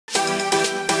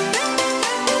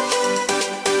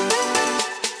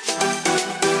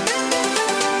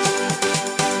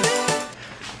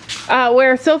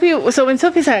Where Sophie, so when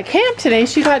Sophie's at camp today,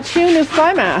 she got 2 new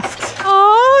fly masks.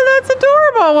 Oh, that's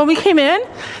adorable. When we came in,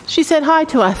 she said hi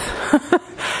to us.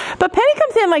 But Penny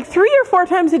comes in like 3 or 4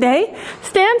 times a day,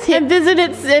 stands here and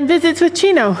visits with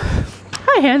Chino.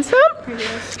 Hi, handsome.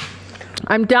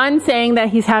 I'm done saying that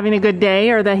he's having a good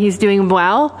day or that he's doing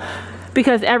well,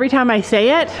 because every time I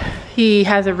say it, he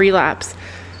has a relapse.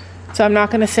 So I'm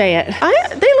not going to say it.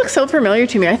 They look so familiar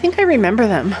to me. I think I remember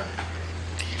them.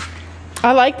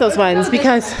 I like those ones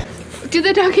because... Do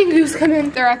the duck and goose come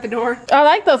in? They're at the door. I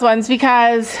like those ones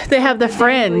because they have the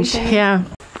fringe. Yeah.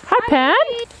 Hi, Pat.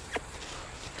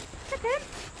 Hi, Pat.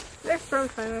 There's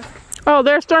Storm's fly mask. Oh,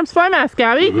 there's Storm's fly mask,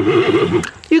 Gabby.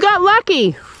 You got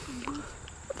lucky.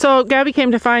 So Gabby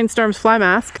came to find Storm's fly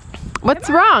mask. What's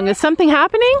wrong? Is something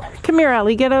happening? Come here,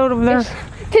 Ellie. Get out of there. To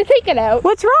take it out.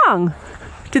 What's wrong?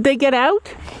 Did they get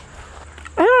out?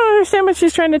 I don't understand what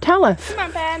she's trying to tell us. Come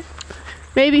on, Pat.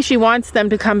 Maybe she wants them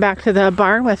to come back to the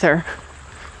barn with her.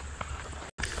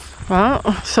 Well,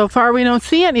 so far we don't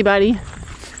see anybody.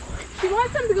 She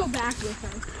wants them to go back with her.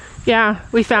 Yeah,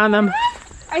 we found them.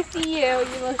 I see you. You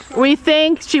look short. We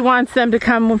think she wants them to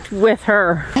come with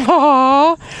her.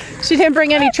 Aww. She didn't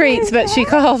bring any treats, but she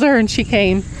called her and she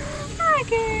came. Hi,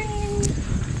 Karen.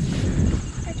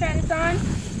 I try this on.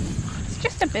 It's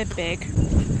just a bit big.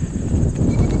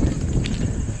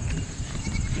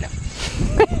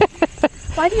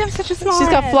 Why do you have such a small She's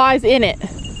got head? flies in it.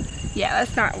 Yeah,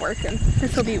 that's not working.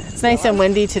 This will be... It's nice and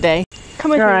windy today.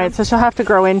 Come with me. Alright, so she'll have to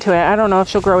grow into it. I don't know if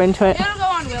she'll grow into it. It'll go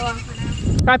on Willow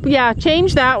for now. Yeah,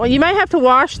 change that one. You might have to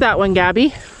wash that one,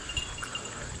 Gabby.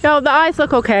 No, the eyes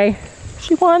look okay.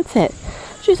 She wants it.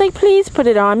 She's like, please put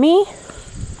it on me.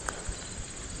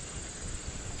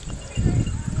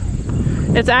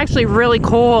 It's actually really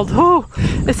cold. Oh,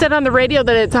 it said on the radio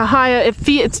that it's a high,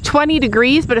 it's 20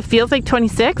 degrees, but it feels like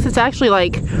 26. It's actually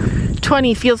like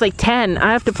 20, feels like 10.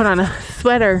 I have to put on a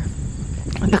sweater.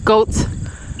 The goats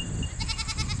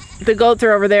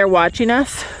are over there watching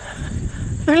us.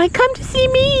 They're like, come to see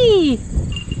me.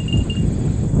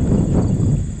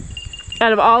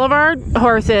 Out of all of our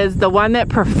horses, the one that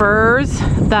prefers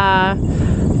the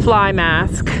fly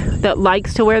mask, that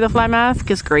likes to wear the fly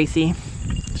mask, is Gracie.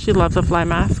 She loves a fly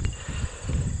mask.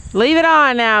 Leave it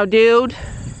on now, dude.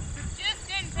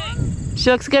 She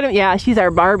looks good. Yeah, she's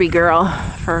our Barbie girl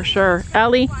for sure.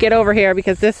 Ellie, get over here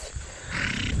because this...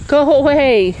 Go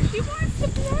away. She wants to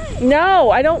play. No,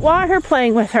 I don't want her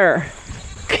playing with her.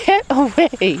 Get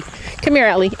away. Come here,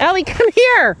 Ellie. Ellie, come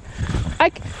here.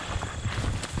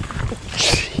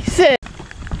 Jesus.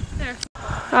 There.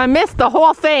 I missed the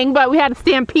whole thing, but we had a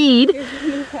stampede.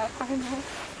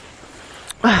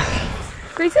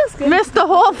 Gracie's good. Missed the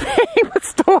whole thing with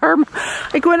Storm.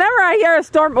 Like whenever I hear a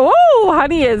storm, oh,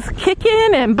 honey is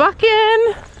kicking and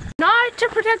bucking. Not to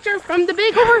protect her from the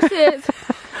big horses.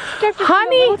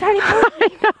 Honey, tiny I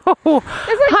know. It's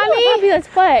like, honey, let's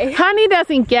play. Honey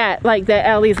doesn't get like that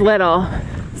Ellie's little.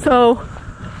 So,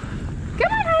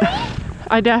 Come on, honey.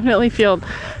 I definitely feel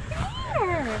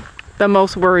the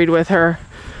most worried with her.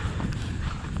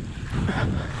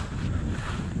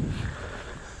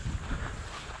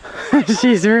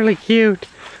 She's really cute.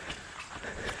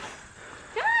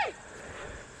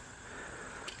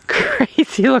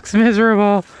 Gracie looks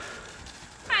miserable.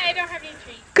 I don't have any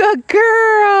treats. Good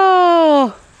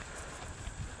girl.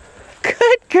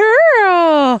 Good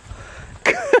girl.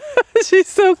 She's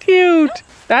so cute.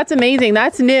 That's amazing.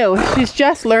 That's new. She's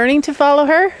just learning to follow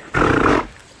her.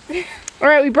 All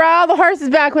right, we brought all the horses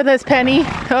back with us, Penny.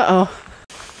 Uh-oh.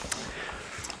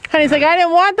 Honey's like, I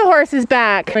didn't want the horses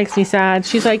back. Makes me sad.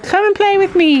 She's like, come and play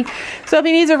with me.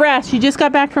 Sophie needs a rest. She just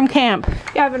got back from camp.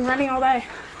 Yeah, I've been running all day.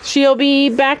 She'll be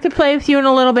back to play with you in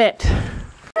a little bit.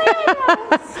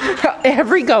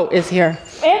 Every goat is here.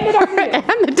 And the duck and goose.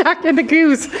 And the duck and the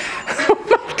goose.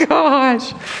 Oh my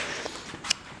gosh.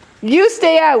 You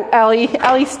stay out, Ellie.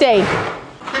 Ellie, stay.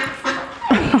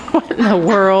 What in the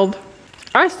world?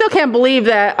 I still can't believe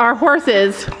that our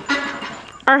horses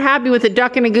are happy with a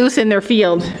duck and a goose in their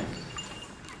field.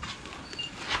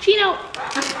 Chino.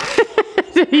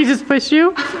 Did he just push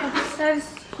you? Yes,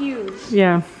 that's huge.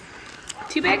 Yeah.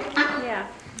 Too big? Yeah.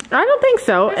 I don't think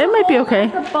so. It might be okay.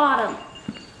 At the bottom.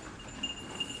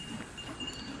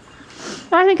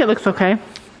 I think it looks okay.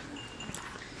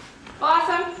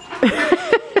 Awesome.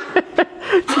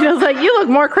 She feels like, you look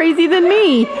more crazy than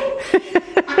me.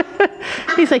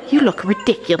 He's like, you look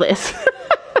ridiculous.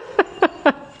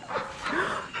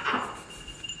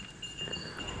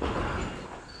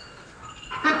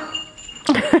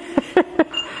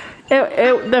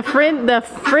 The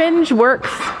fringe works.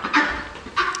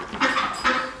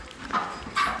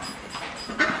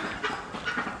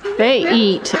 They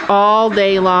eat all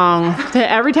day long.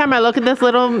 Every time I look at this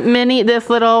little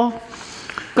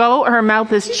goat, her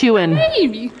mouth is chewing.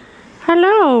 Baby.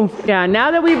 Hello. Yeah,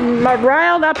 now that we've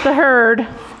riled up the herd,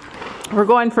 we're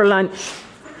going for lunch.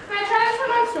 Can I try this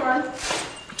one on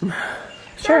Storm?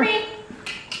 Sure. Stormy.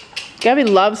 Gabby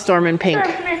loves Storm and Pink.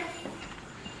 Storm, come here.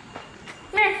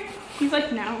 Come here. He's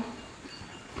like, no.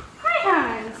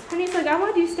 Hi, Hans. And he's like, I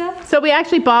want to do stuff. So we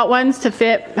actually bought ones to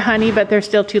fit Honey, but they're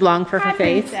still too long for her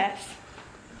face. Crazy.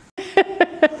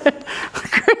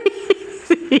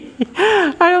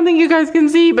 I don't think you guys can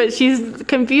see, but she's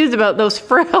confused about those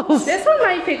frills. This one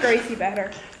might fit Gracie better.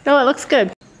 No, it looks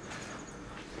good.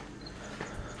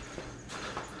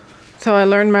 So I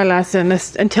learned my lesson.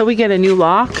 Until we get a new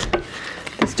lock,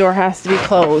 this door has to be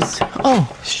closed.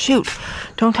 Oh, shoot.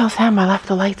 Don't tell Sam I left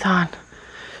the lights on.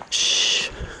 Shh.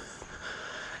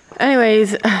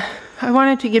 Anyways, I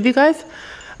wanted to give you guys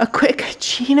a quick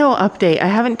Chino update. I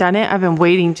haven't done it. I've been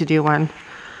waiting to do one.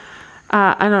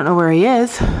 I don't know where he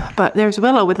is, but there's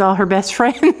Willow with all her best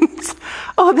friends.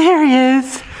 Oh, there he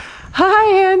is. Hi,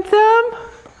 handsome.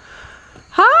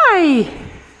 Hi.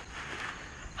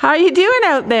 How you doing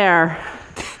out there?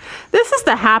 This is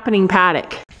the happening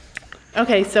paddock.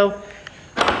 Okay, so,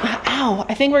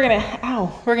 I think we're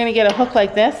gonna get a hook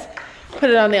like this,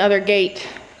 put it on the other gate,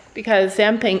 because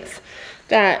Sam thinks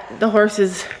that the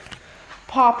horses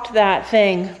popped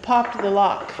the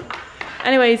lock.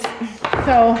 Anyways,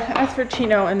 so as for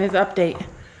Chino and his update,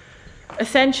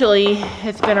 essentially,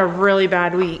 it's been a really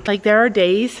bad week. Like, there are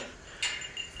days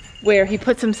where he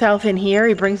puts himself in here,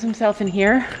 he brings himself in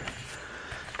here,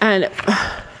 and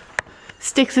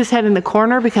sticks his head in the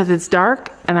corner because it's dark,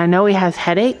 and I know he has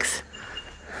headaches.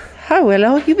 Hi,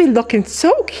 Willow. You've been looking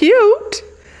so cute.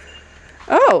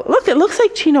 Oh, look, it looks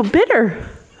like Chino bit her.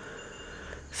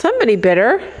 Somebody bit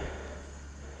her.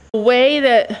 The way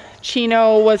that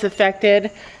Chino was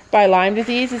affected by Lyme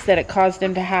disease is that it caused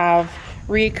him to have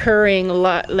recurring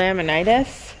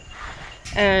laminitis,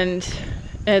 and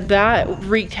that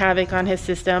wreaked havoc on his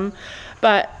system.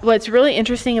 But what's really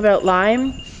interesting about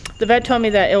Lyme, the vet told me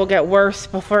that it will get worse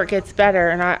before it gets better,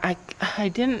 and I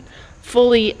didn't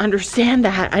fully understand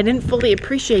that. I didn't fully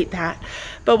appreciate that.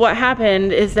 But what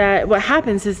happens is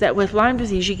that with Lyme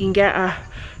disease, you can get a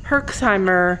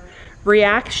Herxheimer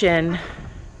reaction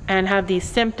and have these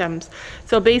symptoms.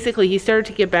 So basically, he started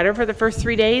to get better for the first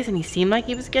 3 days, and he seemed like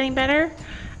he was getting better,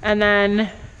 and then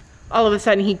all of a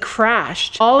sudden he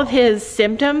crashed. All of his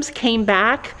symptoms came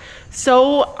back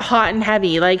so hot and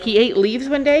heavy. Like, he ate leaves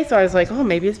one day, so I was like, oh,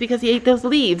 maybe it's because he ate those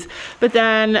leaves. But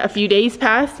then a few days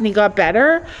passed and he got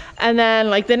better, and then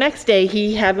like the next day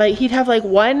he'd have like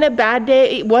one bad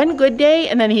day, one good day,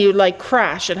 and then he would like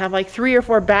crash and have like 3 or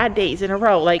 4 bad days in a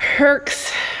row. Like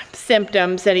Hecx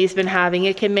symptoms that he's been having,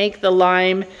 it can make the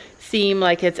Lyme seem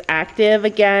like it's active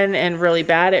again and really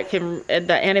bad.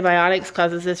 The antibiotics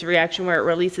causes this reaction where it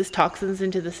releases toxins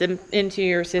into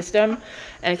your system,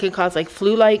 and it can cause like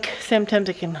flu-like symptoms.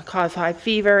 It can cause high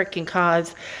fever. It can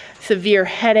cause severe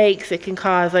headaches. It can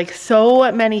cause like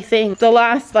so many things. The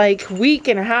last like week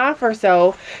and a half or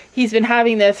so, he's been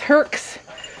having this Hecx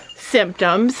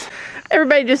symptoms.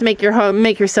 Everybody just make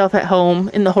yourself at home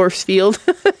in the horse field.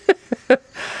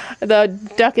 The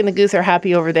duck and the goose are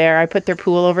happy over there. I put their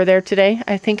pool over there today.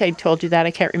 I think I told you that.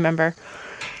 I can't remember.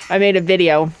 I made a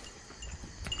video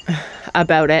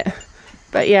about it.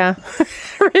 But yeah,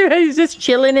 he's just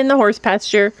chilling in the horse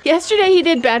pasture. Yesterday he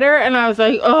did better, and I was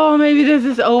like, oh, maybe this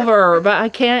is over. But I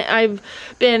can't. I've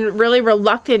been really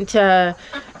reluctant to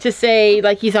say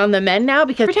like he's on the mend now,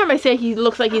 because every time I say he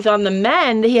looks like he's on the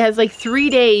mend, he has like 3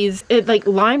 days. Like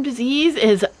Lyme disease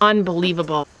is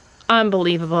unbelievable.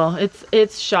 Unbelievable.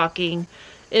 It's shocking.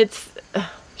 It's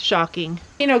shocking.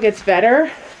 Chino gets better.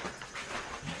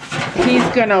 He's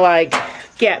gonna like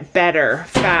get better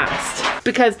fast,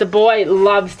 because the boy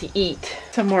loves to eat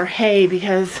some more hay,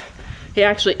 because he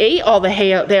actually ate all the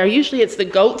hay out there. Usually it's the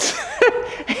goats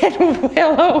and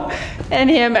Willow and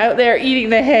him out there eating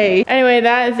the hay. Anyway,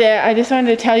 that is it. I just wanted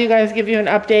to tell you guys, give you an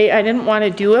update. I didn't want to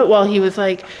do it while he was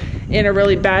like in a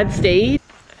really bad state.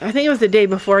 I think it was the day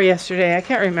before yesterday. I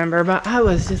can't remember, but I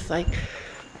was just like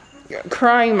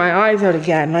crying my eyes out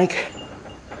again. Like,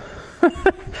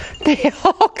 they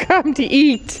all come to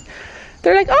eat.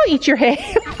 They're like, I'll eat your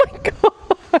hay. Oh my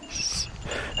gosh.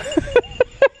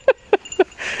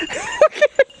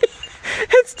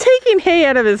 It's taking hay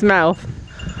out of his mouth.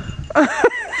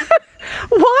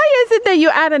 Why is it that you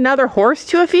add another horse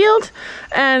to a field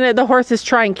and the horses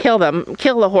try and kill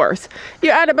the horse? You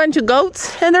add a bunch of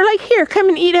goats and they're like, here, come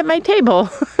and eat at my table.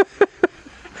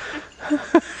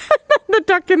 The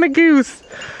duck and the goose.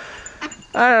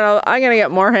 I don't know, I'm gonna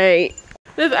get more hay.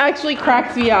 This actually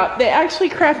cracks me up. They actually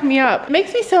crack me up. It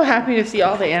makes me so happy to see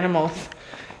all the animals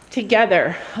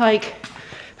together. Like,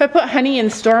 if I put Honey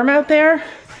and Storm out there,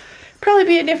 it'd probably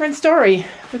be a different story.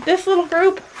 But this little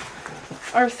group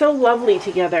are so lovely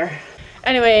together.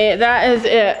 Anyway, that is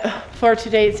it for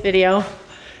today's video.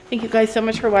 Thank you guys so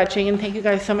much for watching, and thank you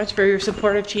guys so much for your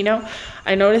support of Chino.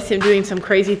 I noticed him doing some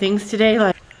crazy things today,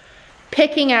 like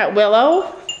picking at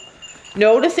Willow,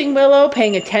 noticing Willow,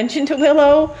 paying attention to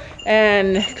Willow,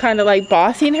 and kind of like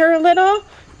bossing her a little.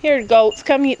 Here, goats,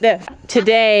 come eat this.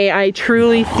 Today, I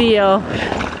truly feel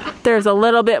there's a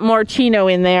little bit more Chino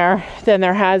in there than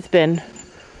there has been.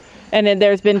 And then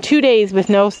there's been 2 days with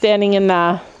no standing in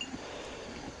the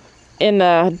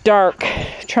dark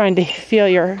trying to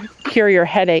cure your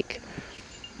headache.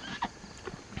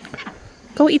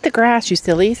 Go eat the grass, you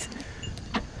sillies.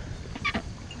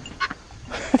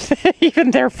 Even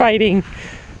they're fighting.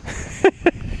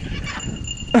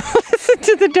 Listen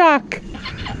to the duck.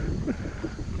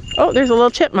 Oh, there's a little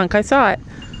chipmunk. I saw it.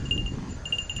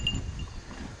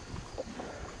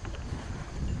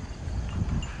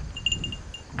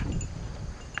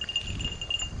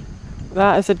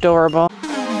 That is adorable.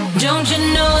 Don't you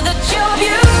know that you're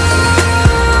beautiful?